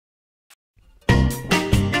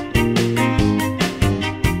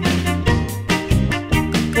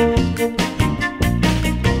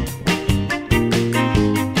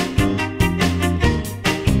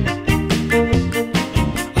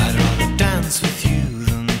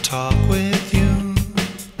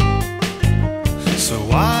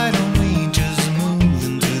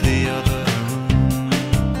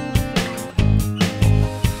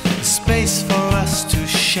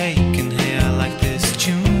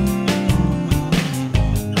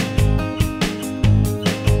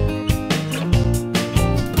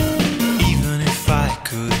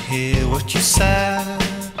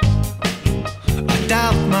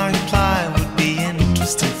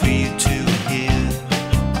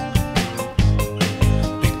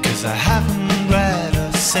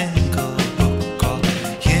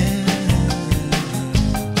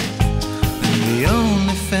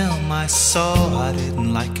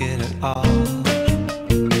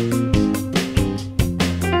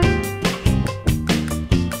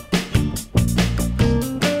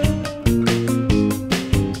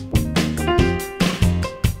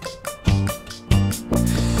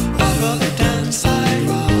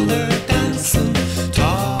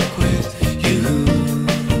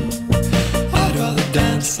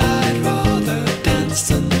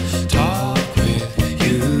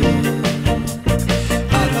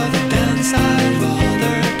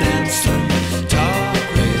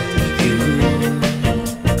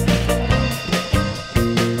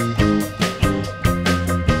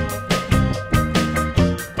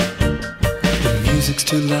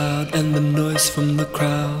too loud and the noise from the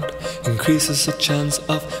crowd increases the chance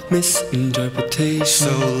of misinterpretation.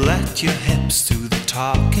 So let your hips do the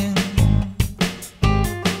talking.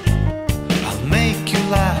 I'll make you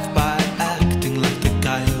laugh by acting like the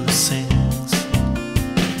guy who sings.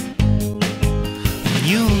 And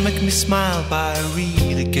you'll make me smile by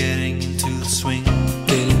really getting